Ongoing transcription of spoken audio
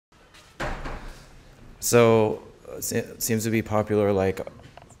So it seems to be popular, like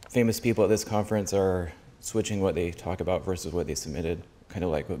famous people at this conference are switching what they talk about versus what they submitted, kind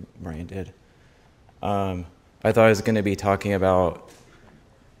of like what Brian did. I thought I was going to be talking about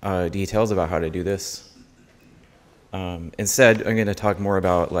details about how to do this. Instead, I'm going to talk more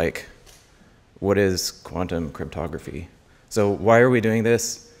about like what is quantum cryptography. So why are we doing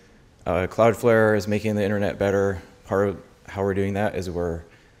this? Cloudflare is making the internet better. Part of how we're doing that is we're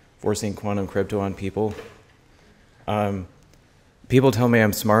forcing quantum crypto on people. People tell me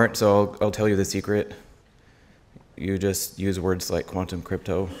I'm smart, so I'll tell you the secret. You just use words like quantum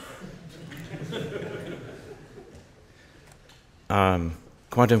crypto.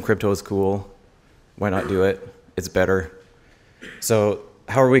 Quantum crypto is cool. Why not do it? It's better. So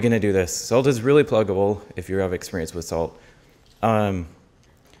how are we going to do this? Salt is really pluggable if you have experience with Salt.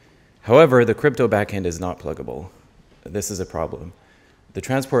 However, the crypto backend is not pluggable. This is a problem. The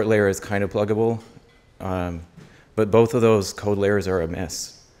transport layer is kind of pluggable, but both of those code layers are a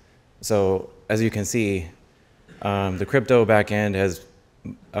mess. So as you can see, the crypto backend has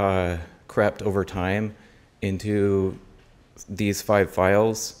crept over time into these 5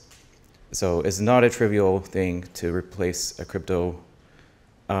 files. So it's not a trivial thing to replace a crypto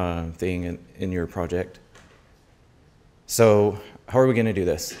thing in your project. So how are we going to do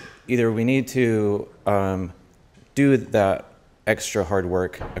this? Either we need to do that extra hard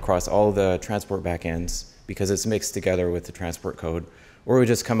work across all the transport backends because it's mixed together with the transport code, or we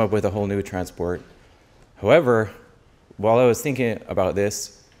just come up with a whole new transport. However, while I was thinking about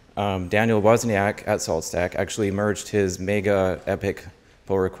this, Daniel Wozniak at SaltStack actually merged his mega epic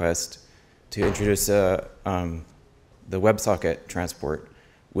pull request to introduce the WebSocket transport,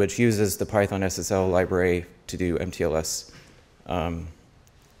 which uses the Python SSL library to do MTLS.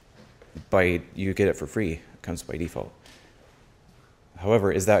 You get it for free, it comes by default.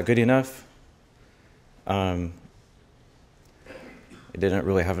 However, is that good enough? I didn't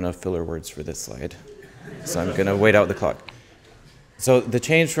really have enough filler words for this slide, so I'm going to wait out the clock. So the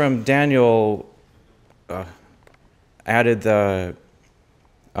change from Daniel added the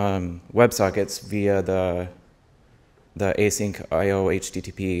WebSockets via the async IO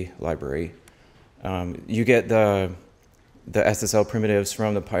HTTP library. You get the SSL primitives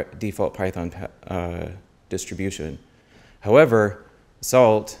from the default Python distribution. However,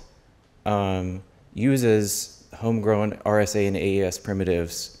 Salt uses homegrown RSA and AES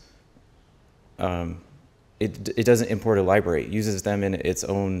primitives. It doesn't import a library. It uses them in its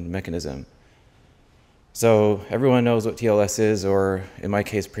own mechanism. So everyone knows what TLS is, or in my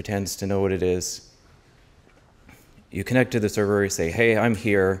case, pretends to know what it is. You connect to the server, you say, hey, I'm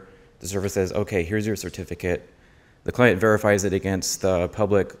here. The server says, OK, here's your certificate. The client verifies it against the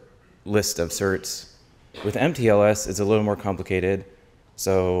public list of certs. With MTLS, it's a little more complicated.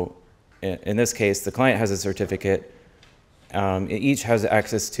 So in this case, the client has a certificate. It each has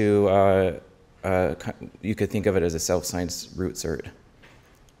access to, you could think of it as a self-signed root cert.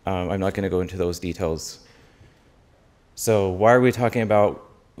 I'm not going to go into those details. So why are we talking about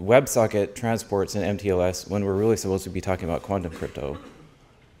WebSocket transports in MTLS when we're really supposed to be talking about quantum crypto?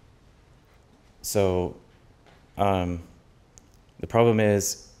 So the problem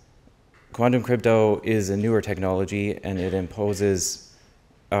is quantum crypto is a newer technology, and it imposes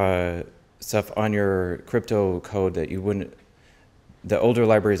stuff on your crypto code that the older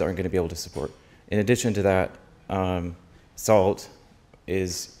libraries aren't going to be able to support. In addition to that, Salt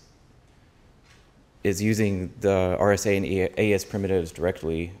is using the RSA and AES primitives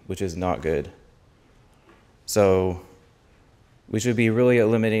directly, which is not good. So we should be really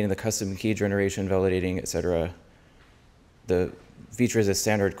eliminating the custom key generation, validating, etc. The features a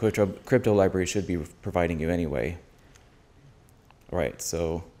standard crypto library should be providing you anyway. All right,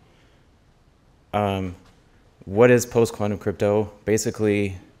 so what is post-quantum crypto?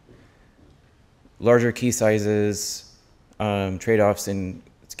 Basically, larger key sizes, trade-offs in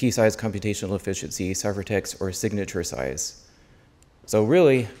key size, computational efficiency, ciphertext, or signature size. So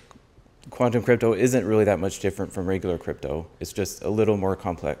really, quantum crypto isn't really that much different from regular crypto. It's just a little more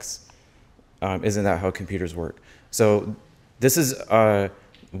complex. Isn't that how computers work? So this is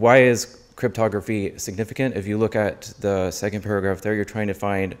why is cryptography significant? If you look at the second paragraph there, you're trying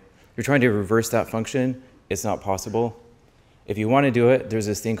to reverse that function. It's not possible. If you want to do it, there's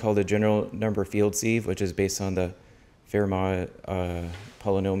this thing called the general number field sieve, which is based on the Fermat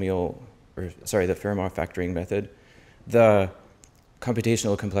polynomial, or sorry, the Fermat factoring method. The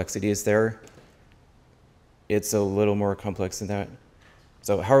computational complexity is there. It's a little more complex than that.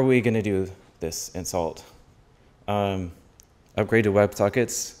 So how are we going to do this in Salt? Upgrade to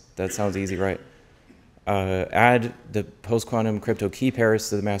WebSockets. That sounds easy, right? Add the post-quantum crypto key pairs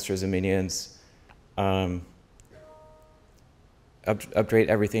to the masters and minions. Upgrade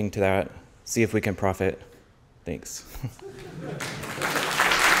everything to that, see if we can profit. Thanks.